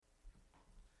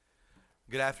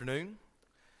Good afternoon.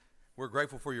 We're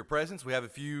grateful for your presence. We have a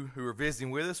few who are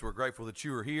visiting with us. We're grateful that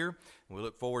you are here. And we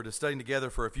look forward to studying together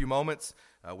for a few moments.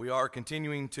 We are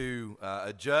continuing to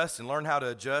adjust and learn how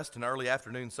to adjust an early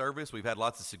afternoon service. We've had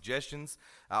lots of suggestions.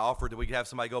 I offered that we could have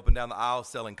somebody go up and down the aisle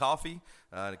selling coffee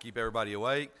to keep everybody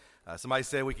awake. Somebody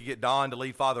said we could get Don to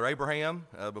lead Father Abraham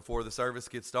before the service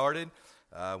gets started.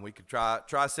 We could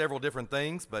try several different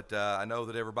things, but I know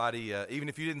that everybody, even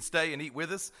if you didn't stay and eat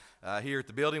with us here at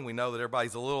the building, we know that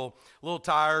everybody's a little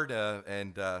tired,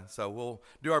 and so we'll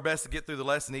do our best to get through the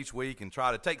lesson each week and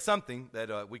try to take something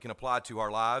that we can apply to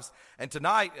our lives. And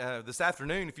tonight, this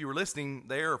afternoon, if you were listening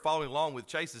there or following along with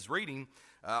Chase's reading,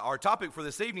 our topic for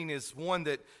this evening is one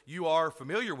that you are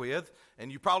familiar with,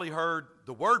 and you probably heard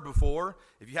the word before.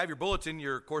 If you have your bulletin,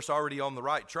 you're, of course, already on the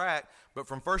right track. But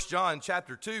from 1 John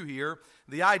chapter 2 here,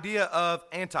 the idea of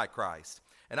Antichrist.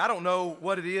 And I don't know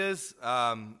what it is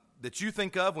that you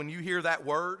think of when you hear that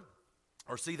word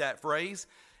or see that phrase.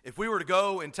 If we were to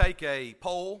go and take a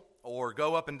poll or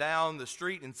go up and down the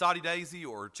street in Soddy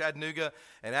or Chattanooga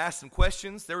and ask some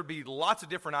questions, there would be lots of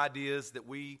different ideas that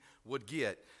we would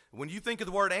get. When you think of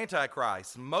the word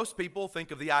Antichrist, most people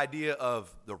think of the idea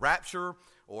of the rapture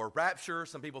or rapture.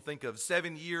 Some people think of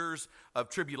 7 years of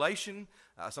tribulation.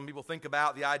 Some people think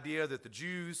about the idea that the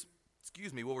Jews,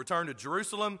 will return to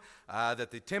Jerusalem,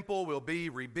 that the temple will be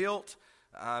rebuilt,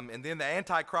 and then the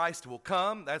Antichrist will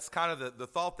come. That's kind of the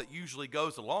thought that usually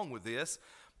goes along with this.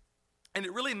 And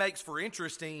it really makes for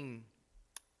interesting,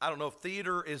 I don't know if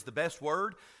theater is the best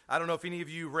word. I don't know if any of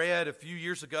you read a few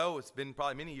years ago, it's been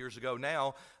probably many years ago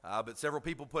now, but several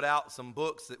people put out some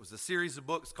books. It was a series of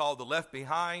books called the Left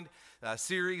Behind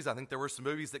series. I think there were some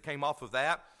movies that came off of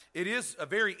that. It is a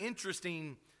very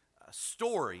interesting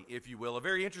story, if you will, a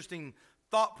very interesting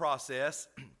thought process.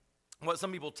 What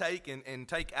some people take and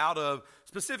take out of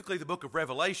specifically the book of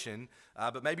Revelation,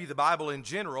 but maybe the Bible in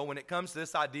general, when it comes to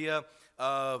this idea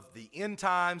of the end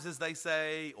times, as they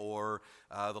say, or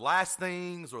the last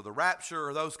things, or the rapture,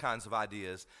 or those kinds of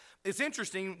ideas. It's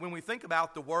interesting when we think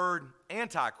about the word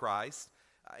Antichrist,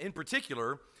 in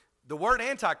particular, the word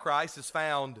Antichrist is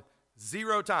found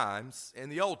 0 times in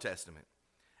the Old Testament.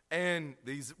 And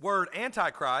the word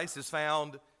Antichrist is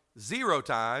found 0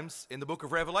 times in the book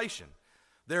of Revelation.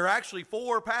 There are actually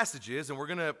 4 passages, and we're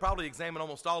going to probably examine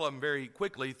almost all of them very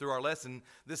quickly through our lesson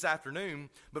this afternoon,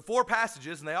 but 4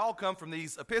 passages, and they all come from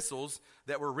these epistles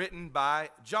that were written by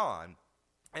John.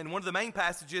 And one of the main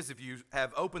passages, if you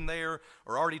have opened there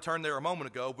or already turned there a moment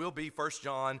ago, will be 1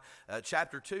 John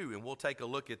chapter 2, and we'll take a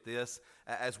look at this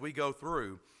as we go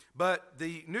through. But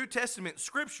the New Testament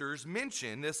scriptures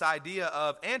mention this idea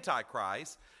of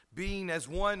Antichrist being as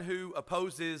one who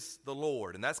opposes the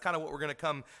Lord. And that's kind of what we're going to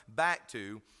come back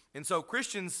to. And so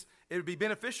Christians, it would be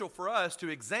beneficial for us to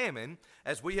examine,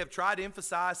 as we have tried to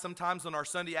emphasize sometimes on our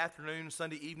Sunday afternoon,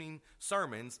 Sunday evening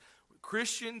sermons,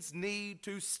 Christians need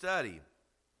to study,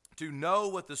 to know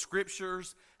what the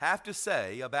scriptures have to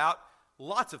say about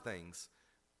lots of things.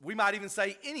 We might even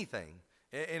say anything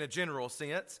in a general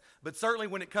sense, but certainly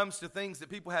when it comes to things that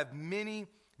people have many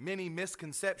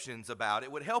misconceptions about,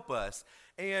 it would help us.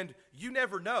 And you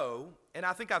never know, and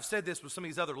I think I've said this with some of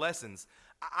these other lessons,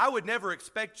 I would never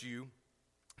expect you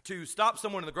to stop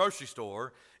someone in the grocery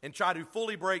store and try to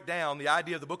fully break down the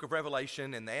idea of the book of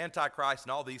Revelation and the Antichrist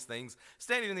and all these things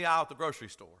standing in the aisle at the grocery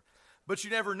store. But you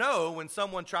never know when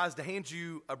someone tries to hand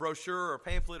you a brochure or a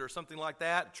pamphlet or something like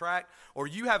that, a tract, or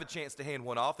you have a chance to hand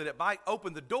one off, that it might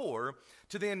open the door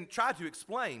to then try to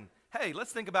explain, hey,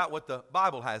 let's think about what the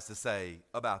Bible has to say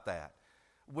about that.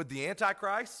 With the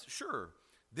Antichrist? Sure.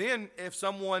 Then if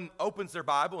someone opens their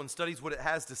Bible and studies what it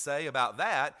has to say about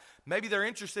that, maybe they're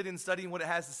interested in studying what it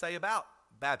has to say about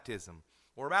baptism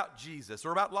or about Jesus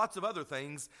or about lots of other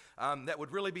things that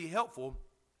would really be helpful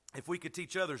if we could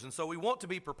teach others. And so we want to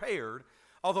be prepared,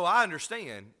 although I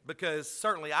understand, because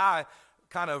certainly I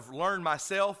kind of learn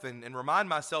myself and remind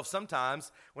myself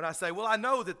sometimes when I say, well, I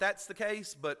know that that's the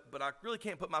case, but I really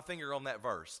can't put my finger on that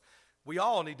verse. We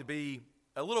all need to be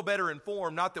a little better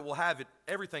informed, not that we'll have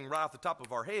everything right off the top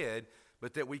of our head,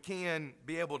 but that we can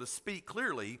be able to speak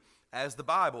clearly as the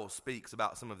Bible speaks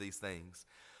about some of these things.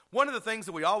 One of the things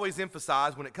that we always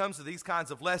emphasize when it comes to these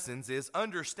kinds of lessons is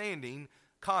understanding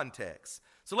context.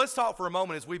 So let's talk for a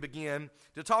moment as we begin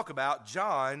to talk about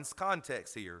John's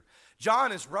context here.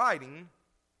 John is writing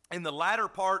in the latter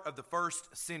part of the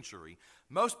 1st century.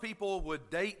 Most people would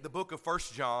date the book of 1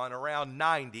 John around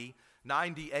 90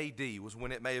 AD was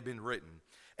when it may have been written.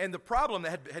 And the problem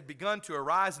that had begun to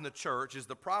arise in the church is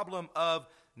the problem of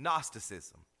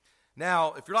Gnosticism.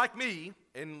 Now, if you're like me,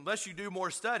 unless you do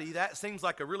more study, that seems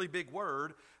like a really big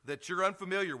word that you're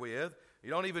unfamiliar with. you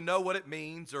don't even know what it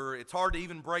means, or it's hard to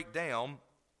even break down.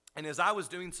 And as I was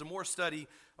doing some more study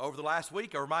over the last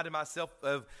week, I reminded myself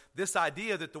of this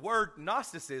idea that the word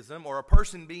Gnosticism, or a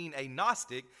person being a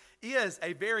Gnostic, is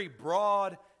a very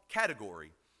broad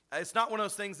category. It's not one of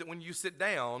those things that when you sit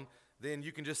down, then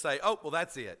you can just say, oh, well,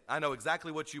 that's it. I know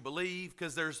exactly what you believe,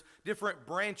 because there's different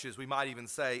branches, we might even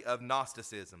say, of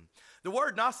Gnosticism. The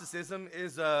word Gnosticism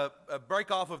is a break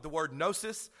off of the word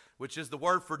gnosis, which is the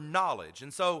word for knowledge.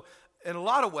 And so in a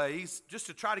lot of ways, just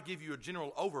to try to give you a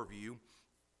general overview,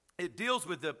 it deals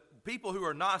with the people who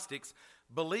are Gnostics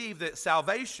believe that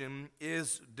salvation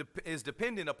is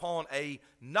dependent upon a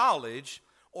knowledge,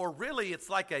 or really it's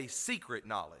like a secret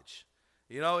knowledge.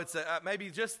 You know, it's maybe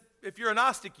just, if you're a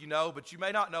Gnostic, you know, but you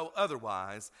may not know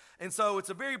otherwise. And so it's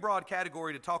a very broad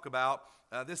category to talk about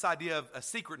this idea of a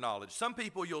secret knowledge. Some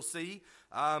people you'll see,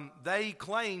 they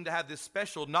claim to have this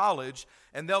special knowledge,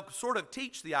 and they'll sort of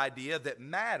teach the idea that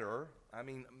matter,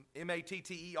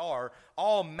 M-A-T-T-E-R,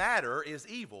 all matter is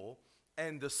evil,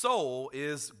 and the soul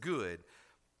is good.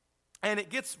 And it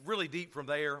gets really deep from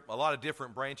there, a lot of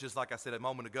different branches, like I said a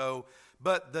moment ago.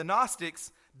 But the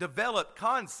Gnostics developed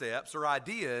concepts or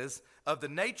ideas of the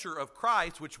nature of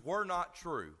Christ which were not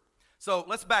true. So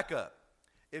let's back up.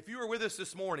 If you were with us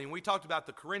this morning, we talked about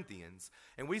the Corinthians,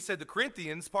 and we said the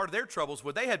Corinthians, part of their troubles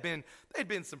were they'd been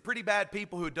some pretty bad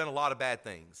people who had done a lot of bad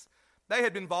things. They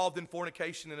had been involved in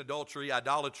fornication and adultery,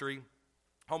 idolatry,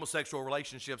 homosexual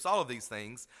relationships, all of these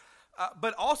things.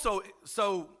 But also,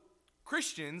 so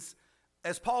Christians,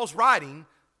 as Paul's writing,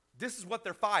 this is what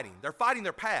they're fighting. They're fighting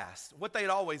their past, what they had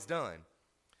always done.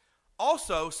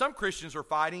 Also, some Christians are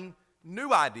fighting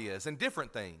new ideas and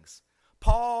different things.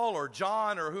 Paul or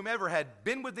John or whomever had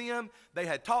been with them, they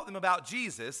had taught them about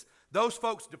Jesus. Those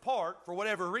folks depart for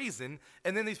whatever reason,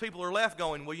 and then these people are left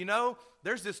going, well, you know,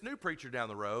 there's this new preacher down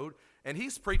the road, and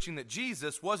he's preaching that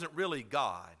Jesus wasn't really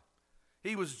God.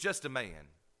 He was just a man.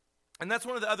 And that's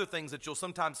one of the other things that you'll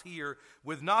sometimes hear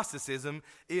with Gnosticism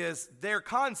is their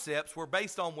concepts were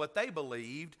based on what they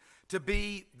believed to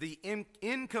be the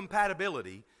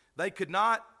incompatibility.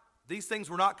 These things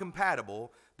were not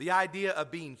compatible, the idea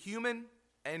of being human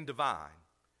and divine.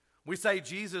 We say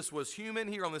Jesus was human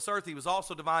here on this earth, he was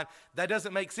also divine. That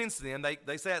doesn't make sense to them.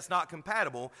 They say it's not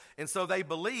compatible. And so they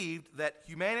believed that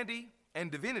humanity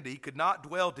and divinity could not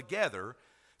dwell together.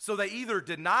 So they either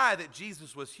deny that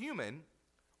Jesus was human,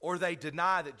 or they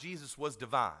deny that Jesus was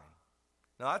divine.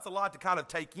 Now, that's a lot to kind of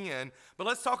take in, but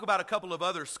let's talk about a couple of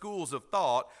other schools of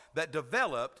thought that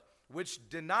developed which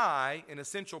deny an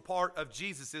essential part of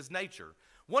Jesus' nature.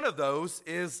 One of those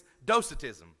is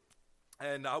Docetism,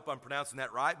 and I hope I'm pronouncing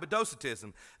that right, but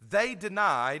Docetism. They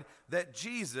denied that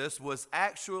Jesus was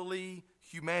actually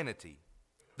humanity.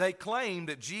 They claimed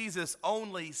that Jesus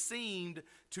only seemed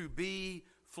to be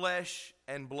flesh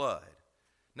and blood.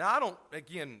 Now,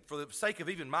 again, for the sake of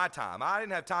even my time, I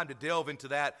didn't have time to delve into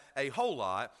that a whole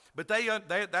lot, but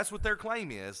that's what their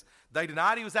claim is. They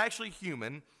denied he was actually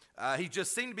human. He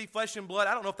just seemed to be flesh and blood.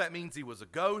 I don't know if that means he was a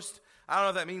ghost. I don't know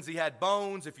if that means he had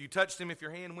bones, if you touched him, if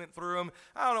your hand went through him.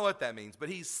 I don't know what that means, but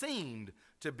he seemed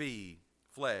to be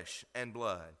flesh and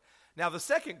blood. Now, the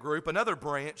second group, another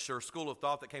branch or school of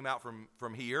thought that came out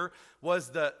from here, was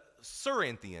the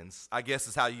Cerinthians, I guess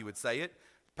is how you would say it.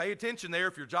 Pay attention there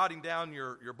if you're jotting down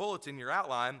your bulletin, your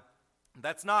outline.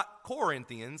 That's not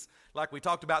Corinthians, like we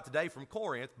talked about today from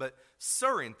Corinth, but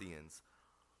Cerinthians.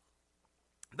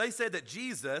 They said that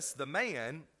Jesus, the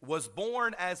man, was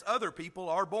born as other people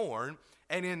are born,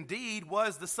 and indeed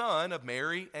was the son of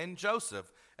Mary and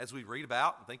Joseph, as we read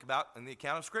about and think about in the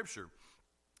account of Scripture.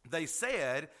 They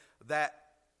said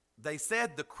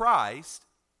the Christ,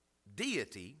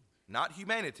 deity, not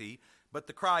humanity, but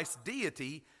the Christ,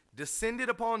 deity, descended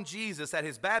upon Jesus at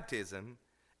his baptism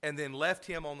and then left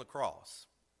him on the cross.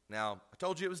 Now, I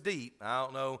told you it was deep. I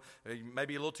don't know,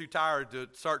 maybe a little too tired to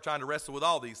start trying to wrestle with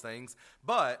all these things,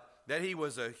 but that he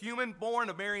was a human born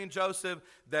of Mary and Joseph,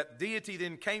 that deity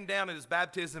then came down at his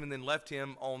baptism and then left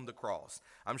him on the cross.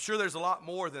 I'm sure there's a lot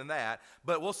more than that,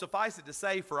 but we'll suffice it to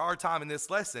say for our time in this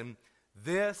lesson,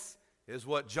 this is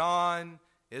what John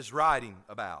is writing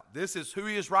about. This is who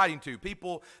he is writing to.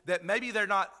 People that maybe they're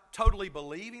not totally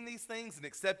believing these things and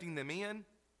accepting them in,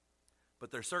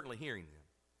 but they're certainly hearing them.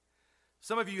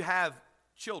 Some of you have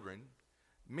children.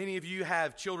 Many of you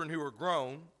have children who are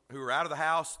grown, who are out of the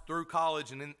house, through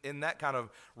college, and in that kind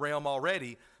of realm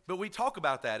already. But we talk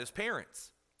about that as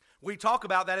parents. We talk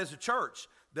about that as a church,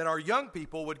 that our young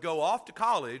people would go off to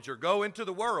college or go into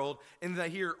the world and they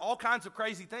hear all kinds of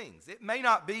crazy things. It may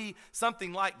not be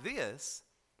something like this,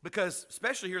 because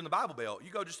especially here in the Bible Belt, you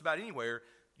go just about anywhere,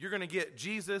 you're going to get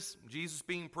Jesus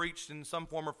being preached in some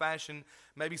form or fashion,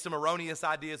 maybe some erroneous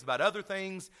ideas about other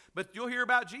things, but you'll hear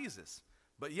about Jesus.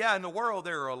 But yeah, in the world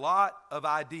there are a lot of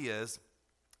ideas,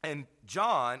 and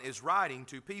John is writing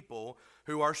to people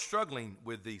who are struggling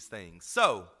with these things.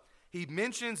 So, he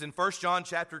mentions in 1 John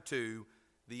chapter 2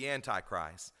 the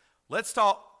Antichrist. Let's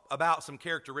talk about some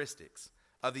characteristics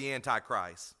of the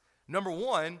Antichrist. Number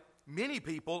one, many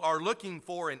people are looking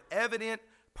for an evident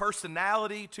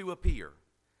personality to appear.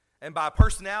 And by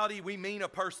personality, we mean a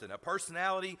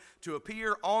personality to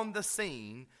appear on the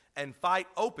scene and fight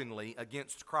openly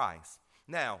against Christ.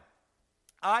 Now,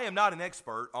 I am not an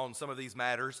expert on some of these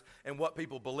matters and what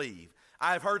people believe.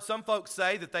 I have heard some folks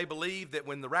say that they believe that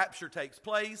when the rapture takes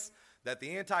place, that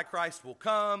the Antichrist will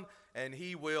come and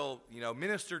he will,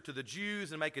 minister to the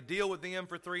Jews and make a deal with them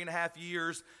for 3.5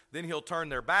 years. Then he'll turn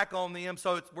their back on them.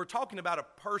 So we're talking about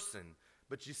a person.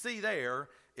 But you see there,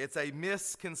 it's a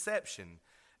misconception.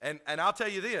 And I'll tell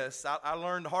you this, I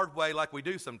learned the hard way like we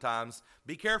do sometimes.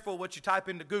 Be careful what you type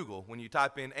into Google when you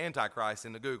type in Antichrist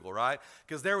into Google, right?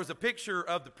 Because there was a picture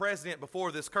of the president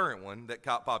before this current one that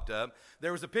popped up.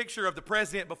 There was a picture of the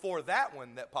president before that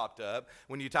one that popped up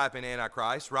when you type in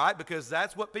Antichrist, right? Because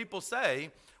that's what people say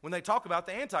when they talk about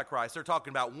the Antichrist. They're talking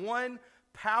about one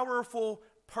powerful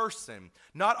person,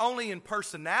 not only in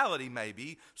personality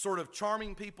maybe, sort of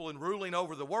charming people and ruling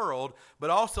over the world, but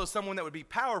also someone that would be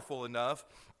powerful enough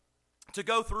to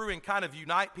go through and kind of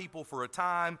unite people for a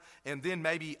time and then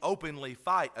maybe openly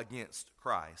fight against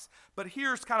Christ. But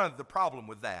here's kind of the problem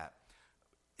with that.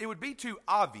 It would be too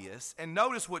obvious, and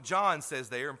notice what John says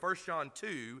there in 1 John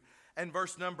 2 and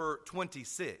verse number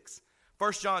 26.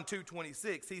 1 John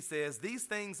 2:26, he says, "These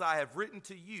things I have written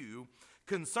to you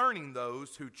concerning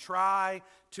those who try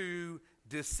to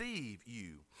deceive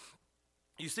you."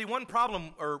 You see, one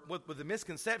problem or with the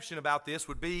misconception about this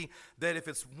would be that if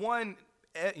it's one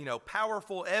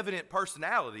powerful, evident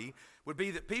personality, would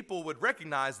be that people would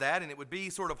recognize that, and it would be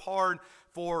sort of hard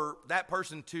for that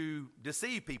person to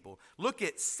deceive people. Look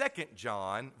at 2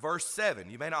 John, verse 7.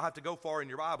 You may not have to go far in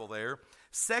your Bible there.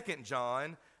 2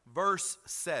 John, verse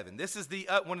 7. This is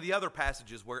one of the other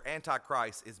passages where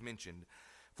Antichrist is mentioned.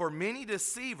 "For many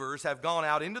deceivers have gone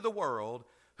out into the world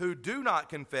who do not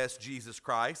confess Jesus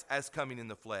Christ as coming in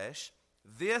the flesh.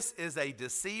 This is a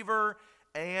deceiver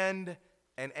and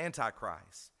an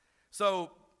antichrist."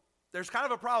 So there's kind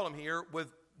of a problem here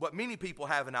with what many people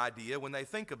have an idea when they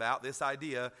think about this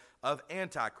idea of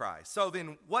antichrist. So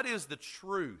then what is the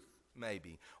truth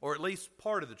maybe, or at least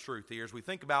part of the truth here as we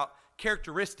think about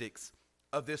characteristics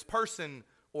of this person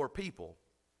or people?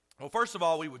 Well, first of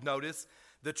all, we would notice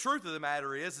the truth of the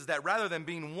matter is that rather than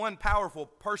being one powerful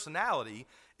personality,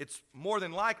 it's more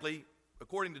than likely,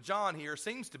 according to John here,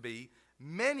 seems to be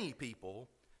many people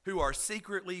who are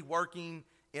secretly working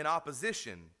in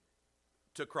opposition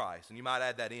to Christ. And you might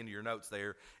add that into your notes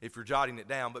there if you're jotting it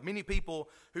down. But many people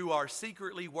who are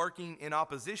secretly working in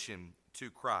opposition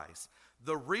to Christ.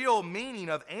 The real meaning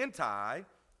of anti,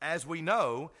 as we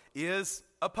know, is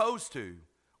opposed to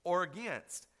or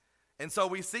against. And so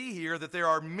we see here that there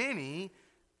are many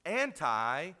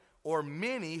anti or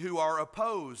many who are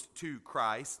opposed to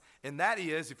Christ. And that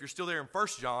is, if you're still there in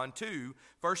 1 John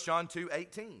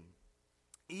 2:18.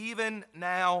 Even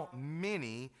now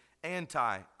many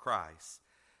antichrists.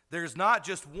 There's not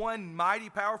just one mighty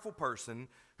powerful person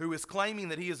who is claiming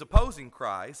that he is opposing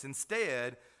Christ.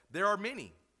 Instead, there are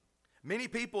many. Many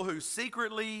people who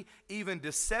secretly, even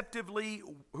deceptively,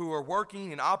 who are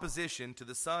working in opposition to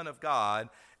the Son of God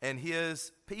and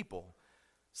his people.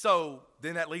 So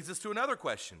then that leads us to another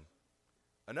question.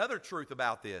 Another truth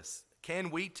about this. Can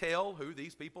we tell who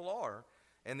these people are?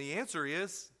 And the answer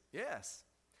is yes.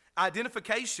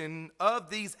 Identification of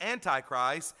these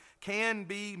antichrists can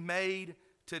be made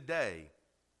today.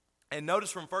 And notice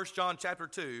from 1 John chapter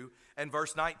 2 and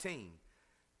verse 19.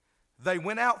 "They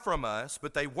went out from us,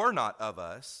 but they were not of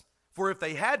us. For if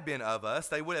they had been of us,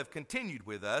 they would have continued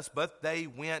with us, but they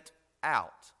went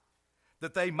out,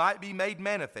 that they might be made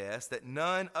manifest that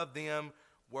none of them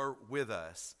were with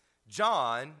us."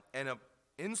 John, an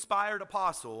inspired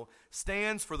apostle,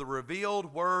 stands for the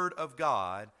revealed word of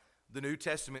God, the New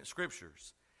Testament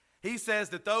scriptures. He says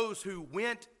that those who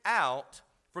went out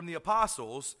from the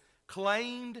apostles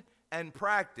claimed and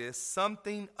practiced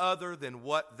something other than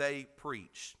what they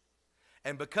preached.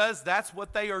 And because that's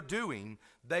what they are doing,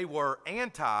 they were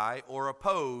anti or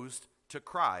opposed to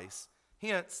Christ,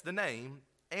 hence the name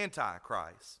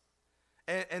Antichrist.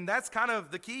 And that's kind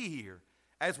of the key here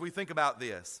as we think about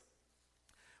this.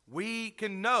 We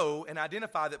can know and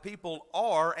identify that people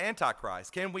are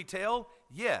Antichrist. Can we tell?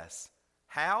 Yes.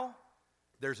 How?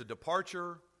 There's a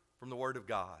departure from the Word of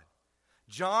God.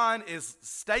 John is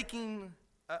staking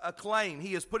a claim.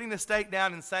 He is putting a stake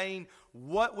down and saying,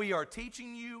 what we are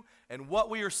teaching you and what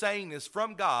we are saying is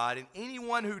from God, and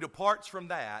anyone who departs from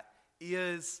that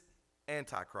is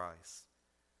Antichrist.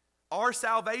 Our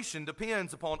salvation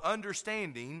depends upon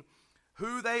understanding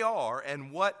who they are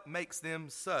and what makes them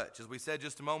such, as we said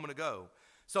just a moment ago.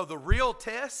 So the real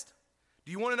test,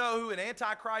 do you want to know who an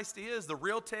Antichrist is? The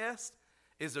real test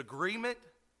is agreement,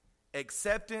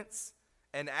 acceptance,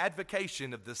 and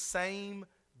advocation of the same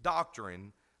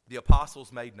doctrine the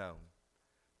apostles made known.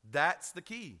 That's the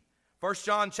key. 1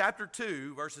 John chapter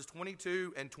 2, verses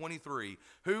 22 and 23.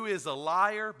 Who is a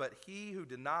liar but he who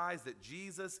denies that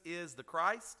Jesus is the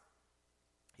Christ?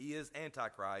 He is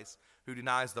Antichrist, who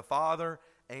denies the Father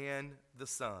and the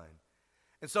Son.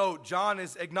 And so John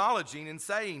is acknowledging and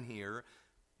saying here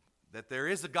that there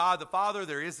is a God the Father,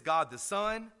 there is God the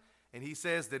Son, and he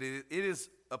says that it is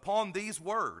upon these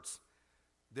words,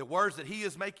 the words that he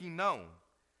is making known,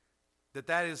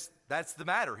 that's the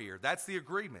matter here. That's the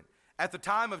agreement. At the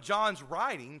time of John's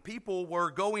writing, people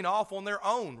were going off on their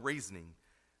own reasoning.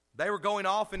 They were going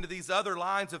off into these other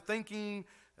lines of thinking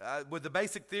with the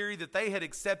basic theory that they had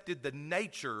accepted the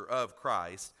nature of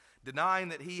Christ, denying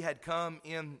that he had come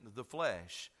in the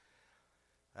flesh.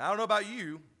 I don't know about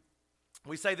you.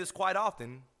 We say this quite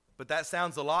often, but that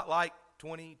sounds a lot like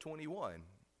 2021.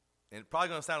 And it's probably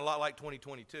going to sound a lot like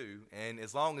 2022. And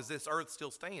as long as this earth still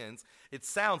stands, it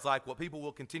sounds like what people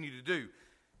will continue to do.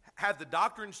 Have the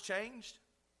doctrines changed?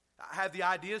 Have the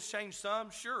ideas changed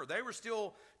some? Sure. They were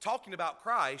still talking about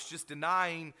Christ, just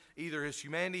denying either his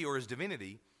humanity or his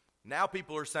divinity. Now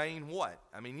people are saying what?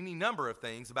 I mean, any number of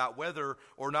things about whether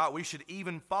or not we should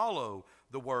even follow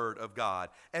the Word of God.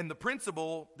 And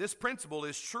this principle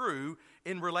is true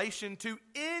in relation to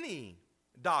any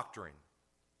doctrine,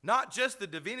 not just the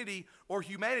divinity or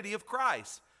humanity of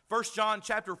Christ. 1 John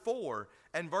chapter 4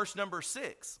 and verse number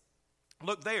 6.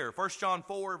 Look there, 1 John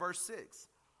 4 verse 6.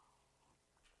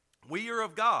 We are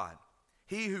of God.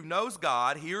 He who knows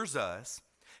God hears us.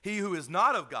 He who is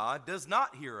not of God does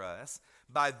not hear us.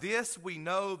 By this we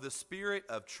know the spirit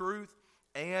of truth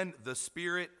and the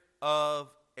spirit of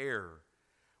error.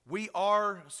 We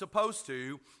are supposed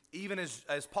to, even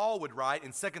as Paul would write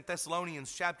in 2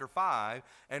 Thessalonians chapter 5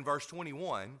 and verse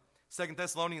 21, 1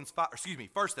 Thessalonians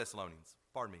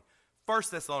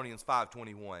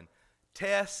 5:21,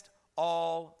 test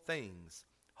all things,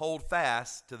 hold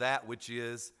fast to that which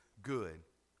is good.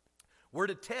 We're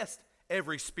to test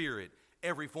every spirit,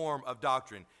 every form of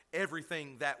doctrine,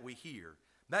 everything that we hear.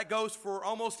 That goes for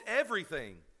almost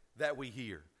everything that we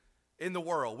hear in the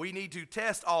world. We need to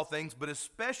test all things, but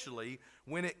especially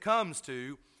when it comes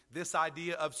to this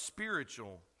idea of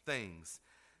spiritual things.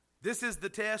 This is the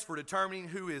test for determining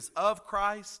who is of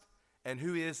Christ and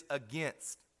who is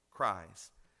against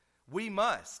Christ. We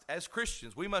must, as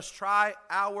Christians, we must try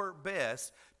our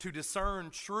best to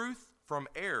discern truth from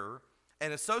error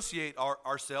and associate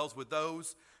ourselves with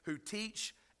those who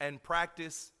teach and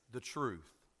practice the truth.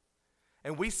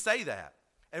 And we say that,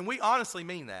 and we honestly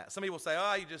mean that. Some people say,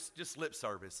 oh, you just lip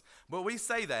service. But we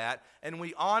say that, and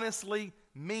we honestly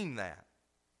mean that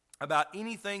about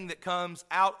anything that comes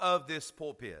out of this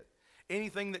pulpit,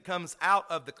 anything that comes out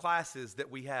of the classes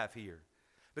that we have here.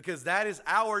 Because that is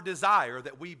our desire,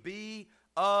 that we be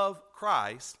of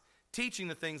Christ, teaching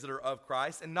the things that are of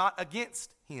Christ and not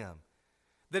against him.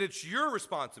 That it's your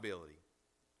responsibility.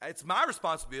 It's my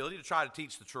responsibility to try to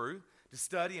teach the truth, to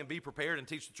study and be prepared and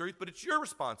teach the truth, but it's your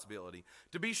responsibility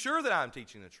to be sure that I'm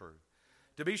teaching the truth,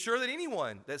 to be sure that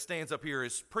anyone that stands up here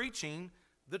is preaching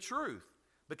the truth,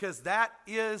 because that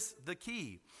is the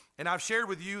key. And I've shared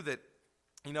with you that,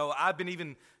 I've been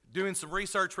even doing some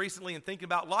research recently and thinking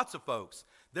about lots of folks.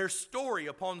 There's story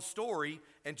upon story,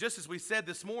 and just as we said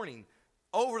this morning,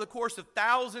 over the course of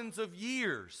thousands of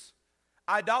years,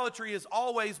 idolatry has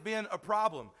always been a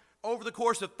problem. Over the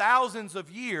course of thousands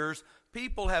of years,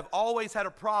 people have always had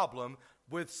a problem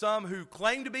with some who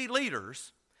claim to be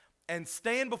leaders and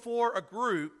stand before a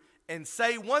group and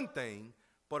say one thing,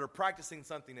 but are practicing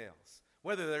something else.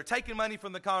 Whether they're taking money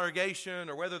from the congregation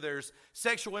or whether there's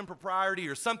sexual impropriety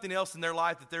or something else in their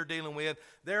life that they're dealing with,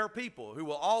 there are people who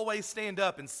will always stand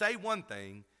up and say one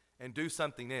thing and do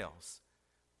something else.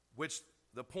 Which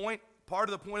part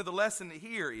of the point of the lesson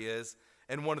here is,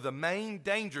 and one of the main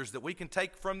dangers that we can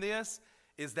take from this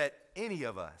is that any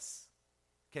of us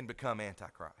can become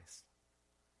Antichrist.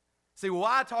 See,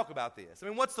 why talk about this? I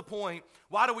mean, what's the point?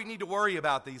 Why do we need to worry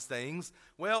about these things?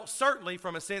 Well, certainly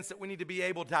from a sense that we need to be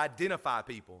able to identify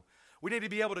people. We need to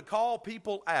be able to call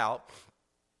people out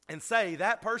and say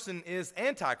that person is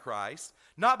Antichrist,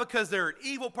 Not because they're an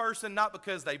evil person, not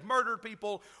because they've murdered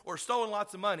people or stolen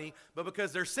lots of money, but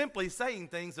because they're simply saying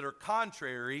things that are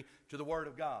contrary to the Word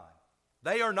of God.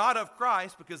 They are not of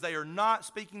Christ because they are not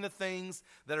speaking the things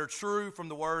that are true from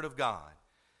the Word of God.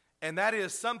 And that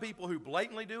is some people who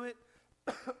blatantly do it,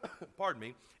 pardon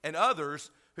me, and others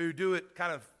who do it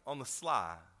kind of on the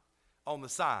sly, on the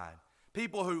side.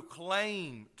 People who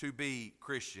claim to be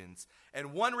Christians.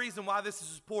 And one reason why this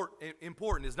is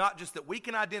important is not just that we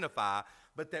can identify,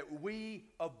 but that we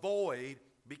avoid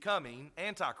becoming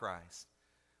Antichrist.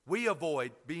 We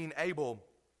avoid being able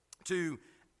to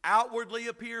outwardly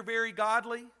appear very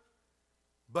godly,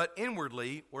 but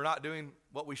inwardly we're not doing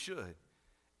what we should.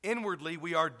 Inwardly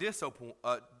we are disobedient.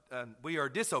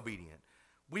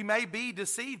 We may be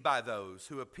deceived by those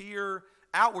who appear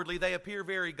outwardly, they appear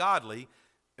very godly,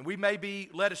 and we may be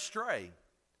led astray.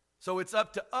 So it's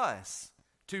up to us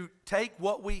to take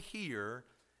what we hear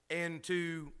and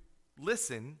to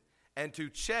listen and to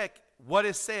check what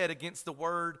is said against the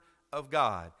Word of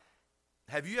God.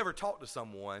 Have you ever talked to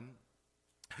someone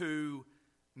who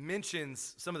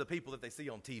mentions some of the people that they see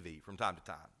on TV from time to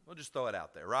time? We'll just throw it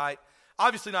out there, right?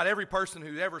 Obviously, not every person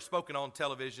who's ever spoken on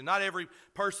television, not every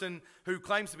person who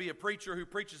claims to be a preacher who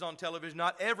preaches on television,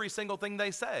 not every single thing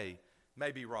they say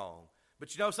may be wrong.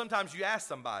 But you know, sometimes you ask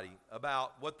somebody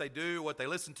about what they do, what they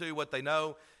listen to, what they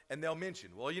know, and they'll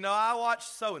mention, well, you know, I watch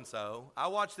so-and-so, I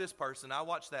watch this person, I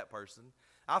watch that person.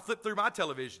 I flip through my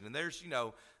television, and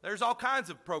there's all kinds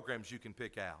of programs you can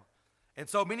pick out. And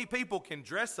so many people can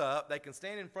dress up, they can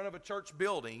stand in front of a church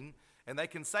building, and they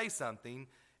can say something,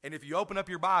 and if you open up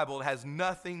your Bible, it has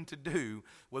nothing to do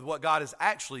with what God has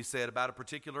actually said about a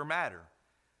particular matter.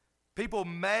 People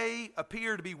may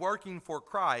appear to be working for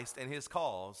Christ and His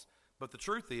cause, but the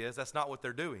truth is that's not what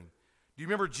they're doing. Do you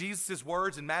remember Jesus'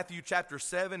 words in Matthew chapter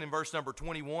 7 and verse number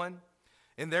 21?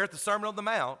 And there at the Sermon on the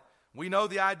Mount, we know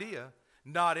the idea.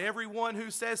 Not everyone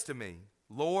who says to me,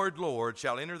 Lord, Lord,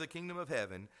 shall enter the kingdom of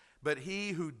heaven, but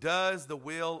he who does the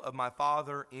will of my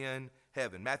Father in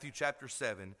heaven. Matthew chapter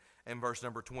 7 and verse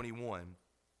number 21.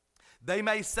 They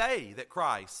may say that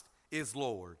Christ is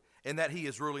Lord and that He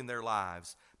is ruling their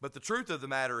lives, but the truth of the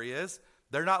matter is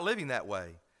they're not living that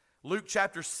way. Luke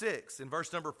chapter 6 and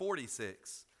verse number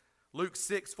 46. Luke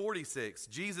 6:46.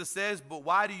 Jesus says, but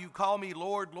why do you call me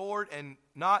Lord, Lord, and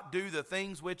not do the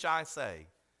things which I say?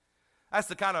 That's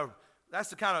the kind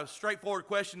of straightforward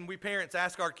question we parents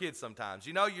ask our kids sometimes.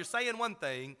 You know, you're saying one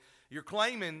thing, you're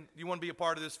claiming you want to be a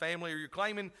part of this family, or you're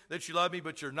claiming that you love me,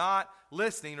 but you're not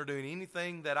listening or doing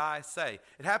anything that I say.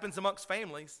 It happens amongst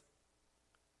families.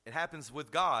 It happens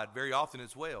with God very often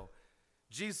as well.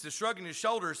 Jesus is shrugging His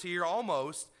shoulders here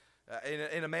almost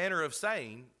in a manner of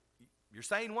saying, you're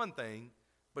saying one thing,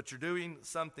 but you're doing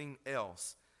something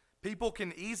else. People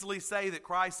can easily say that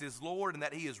Christ is Lord and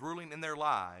that He is ruling in their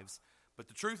lives, but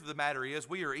the truth of the matter is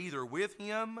we are either with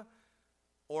Him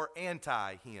or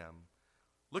anti-Him.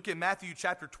 Look at Matthew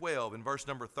chapter 12 and verse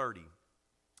number 30.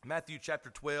 Matthew chapter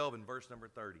 12 and verse number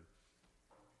 30.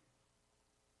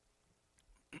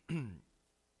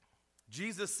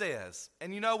 Jesus says,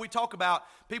 and you know, we talk about,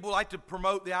 people like to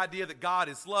promote the idea that God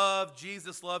is love,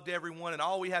 Jesus loved everyone, and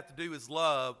all we have to do is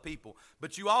love people.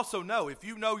 But you also know, if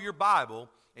you know your Bible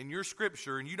and your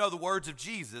scripture, and you know the words of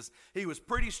Jesus, He was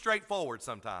pretty straightforward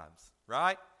sometimes,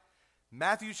 right?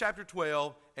 Matthew chapter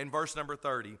 12 and verse number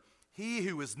 30. He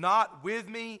who is not with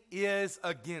me is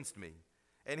against me,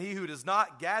 and he who does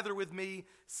not gather with me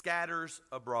scatters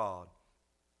abroad.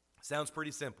 Sounds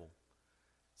pretty simple.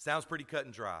 Sounds pretty cut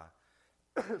and dry.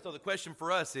 So the question for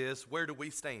us is, where do we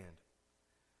stand?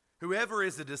 Whoever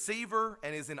is a deceiver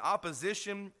and is in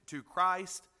opposition to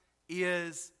Christ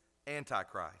is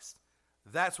Antichrist.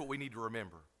 That's what we need to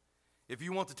remember. If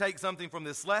you want to take something from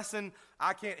this lesson,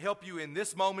 I can't help you in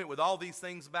this moment with all these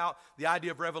things about the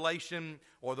idea of revelation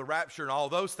or the rapture and all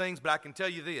those things, but I can tell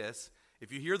you this.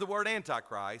 If you hear the word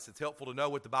Antichrist, it's helpful to know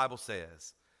what the Bible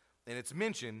says. And it's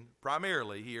mentioned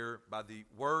primarily here by the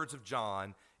words of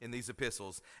John in these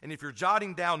epistles. And if you're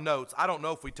jotting down notes, I don't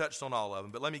know if we touched on all of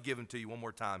them, but let me give them to you one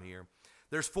more time here.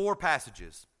 There's 4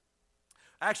 passages.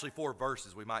 Actually 4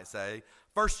 verses, we might say.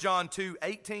 1 John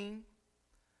 2:18.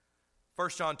 1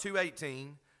 John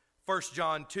 2:18. 1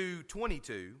 John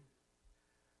 2:22.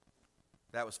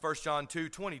 That was 1 John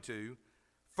 2:22.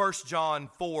 1 John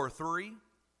 4:3.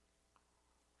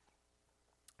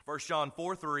 1 John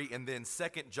 4:3, and then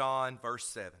 2 John verse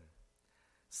 7.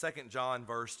 2 John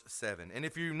verse 7. And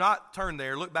if you've not turned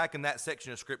there, look back in that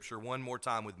section of Scripture one more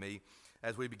time with me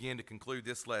as we begin to conclude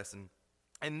this lesson.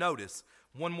 And notice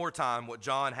one more time what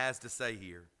John has to say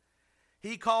here.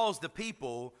 He calls the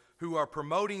people who are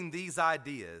promoting these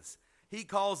ideas, he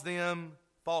calls them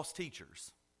false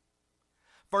teachers.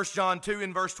 1 John 2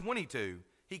 and verse 22,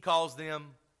 he calls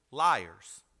them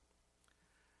liars.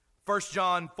 1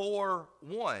 John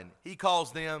 4:1, he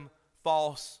calls them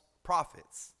false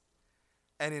prophets.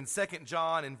 And in 2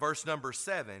 John in verse number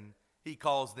 7, he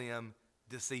calls them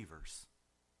deceivers.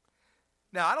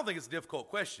 Now, I don't think it's a difficult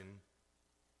question,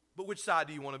 but which side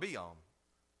do you want to be on?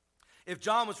 If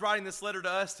John was writing this letter to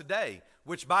us today,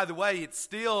 which, by the way, it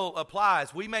still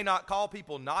applies, we may not call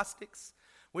people Gnostics.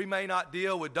 We may not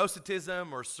deal with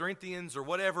Docetism or Cerinthians or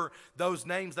whatever those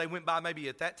names they went by maybe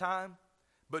at that time.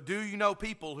 But do you know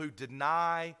people who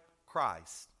deny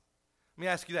Christ? Let me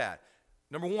ask you that.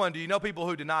 Number one, do you know people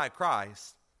who deny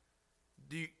Christ?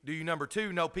 Do you, number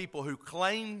two, know people who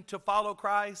claim to follow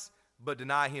Christ but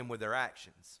deny him with their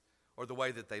actions or the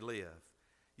way that they live?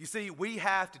 You see, we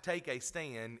have to take a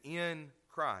stand in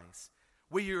Christ.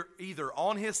 We are either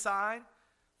on his side,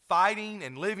 fighting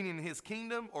and living in his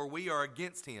kingdom, or we are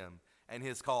against him and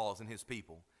his cause and his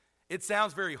people. It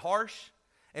sounds very harsh,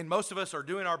 and most of us are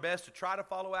doing our best to try to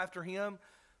follow after him.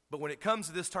 But when it comes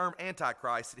to this term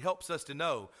Antichrist, it helps us to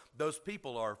know those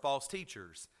people are false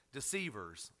teachers,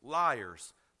 deceivers,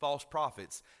 liars, false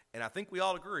prophets. And I think we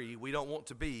all agree we don't want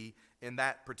to be in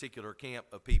that particular camp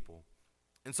of people.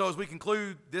 And so as we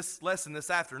conclude this lesson this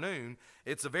afternoon,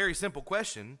 it's a very simple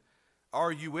question.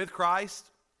 Are you with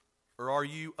Christ or are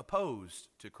you opposed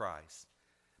to Christ?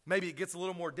 Maybe it gets a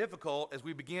little more difficult as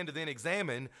we begin to then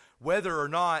examine whether or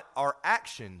not our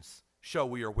actions show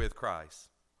we are with Christ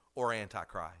or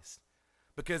Antichrist.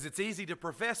 Because it's easy to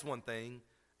profess one thing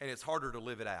and it's harder to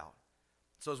live it out.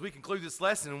 So as we conclude this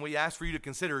lesson, we ask for you to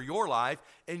consider your life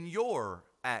and your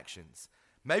actions.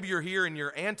 Maybe you're here and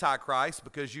you're Antichrist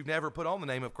because you've never put on the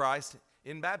name of Christ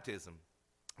in baptism.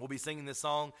 We'll be singing this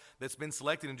song that's been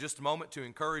selected in just a moment to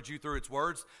encourage you through its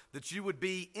words that you would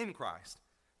be in Christ,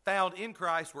 found in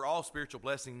Christ where all spiritual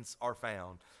blessings are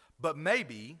found. But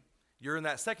maybe you're in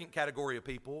that second category of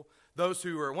people, those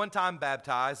who are at one time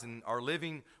baptized and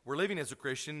were living as a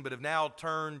Christian, but have now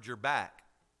turned your back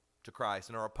to Christ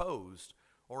and are opposed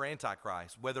or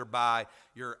Antichrist, whether by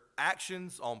your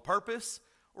actions on purpose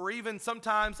or even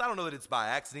sometimes, I don't know that it's by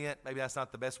accident, maybe that's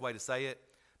not the best way to say it,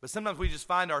 but sometimes we just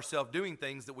find ourselves doing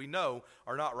things that we know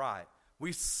are not right.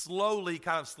 We slowly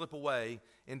kind of slip away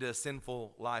into a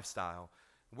sinful lifestyle.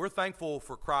 We're thankful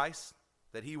for Christ,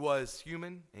 that he was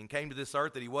human and came to this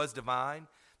earth, that he was divine,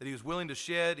 that he was willing to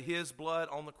shed his blood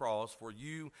on the cross for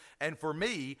you and for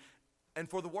me and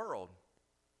for the world.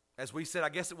 As we said, I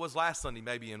guess it was last Sunday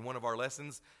maybe in one of our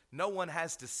lessons, no one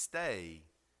has to stay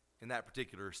in that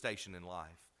particular station in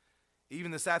life.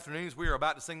 Even this afternoon as we are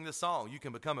about to sing this song, you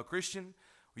can become a Christian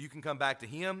or you can come back to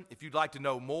him. If you'd like to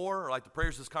know more or like the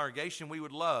prayers of this congregation, we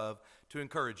would love to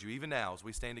encourage you even now as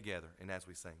we stand together and as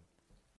we sing.